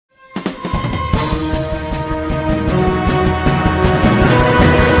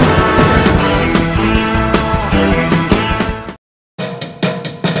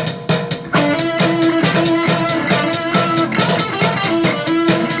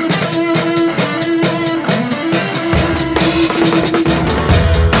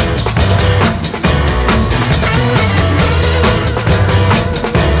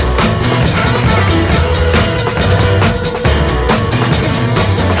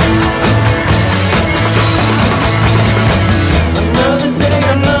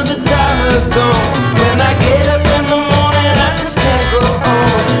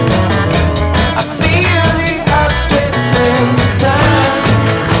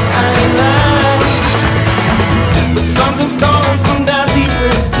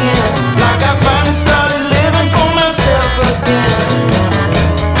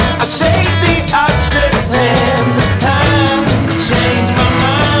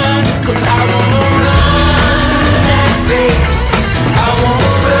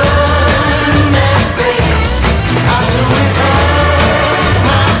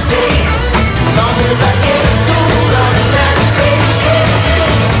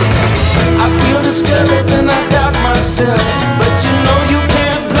courage and I doubt myself, but you know you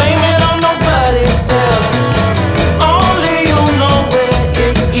can't blame it on nobody else. Only you know where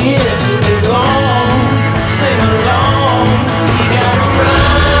it is you belong. Sing along. You gotta run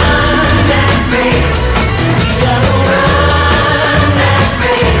that race. You gotta run that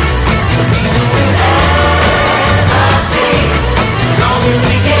race. We do it at our pace, long as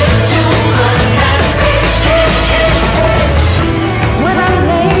we get to run that race. When I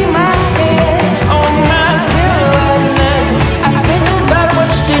lay my head on my pillow at night, I think about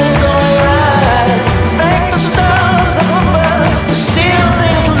what's still going right. Thank the stars up above, there's still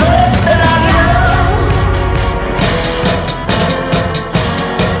things left that I love.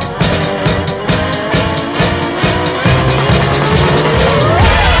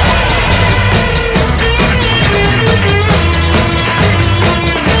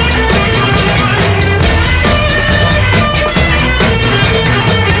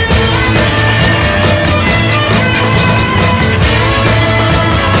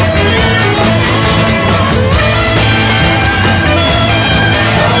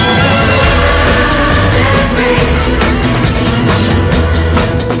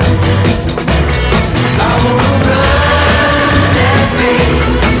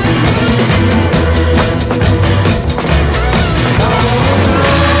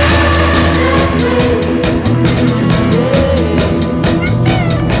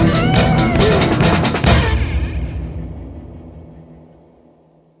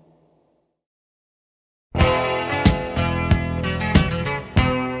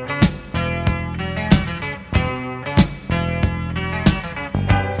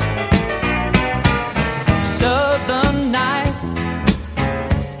 Southern nights,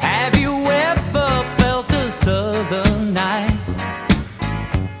 have you ever felt a southern night?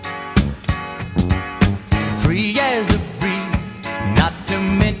 Free as a breeze, not to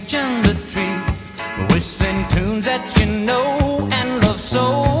mention the trees, whistling tunes that you know and love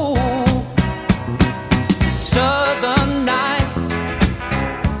so. Southern nights,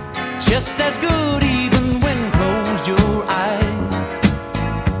 just as good even when closed your eyes.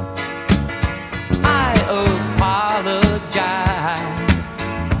 I apologize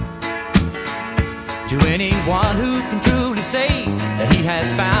to anyone who can truly say that he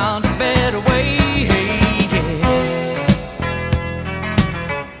has found a better way.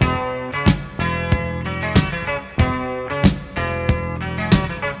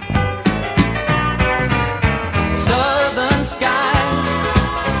 Southern skies,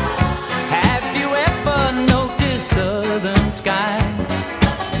 have you ever noticed southern skies?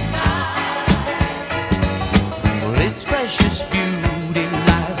 Well, its precious beauty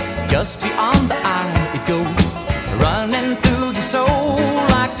lies just beyond the eye. It goes running through the soul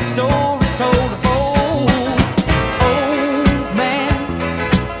like the stories told of old. Old man,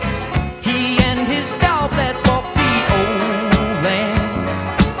 he and his dog that walked the old land.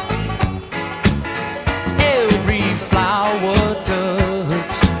 Every flower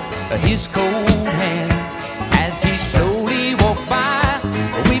touched his cold hand as he slowly walked by,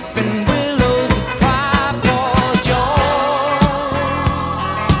 weeping willows cry for joy.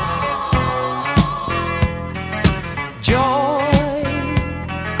 Joy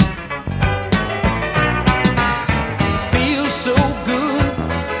feels so good.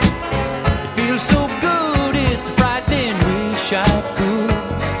 It feels so good. It's frightening. Wish I could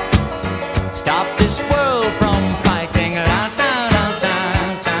stop this world from fighting.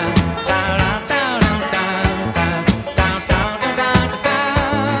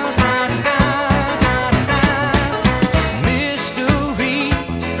 Mystery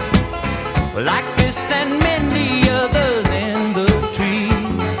like this and many others in the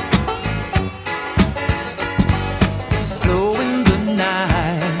trees, glow in the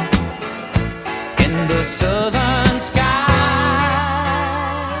night in the southern sky.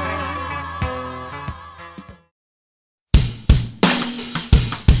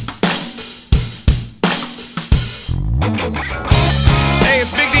 Hey,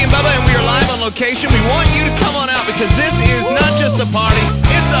 it's Big D and Bubba, and we are live on location. We want you to come on out because this is not just a party,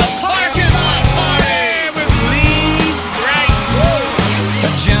 it's a parking lot party with Lee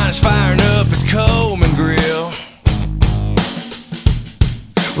Rice. Johnny's firing up his Coleman grill.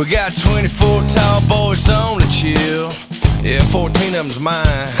 We got 24 tall boys on the chill. Yeah, 14 of them's mine.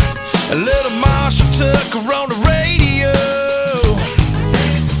 A little Marshall Tucker on the radio.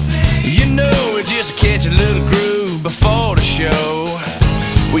 You know, we just catch a little groove before the show.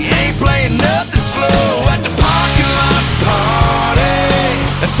 We ain't playing nothing slow at the parking lot party.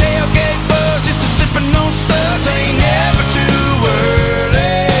 A tailgate buzz just a sipping on suds. Ain't never too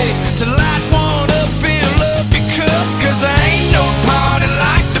early to light one up, fill up your cup. Cause there ain't no party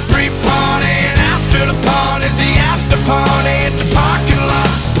like the pre-party out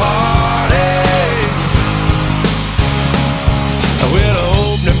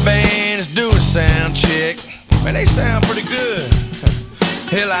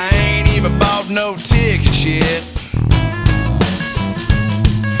Hell, I ain't even bought no tickets yet.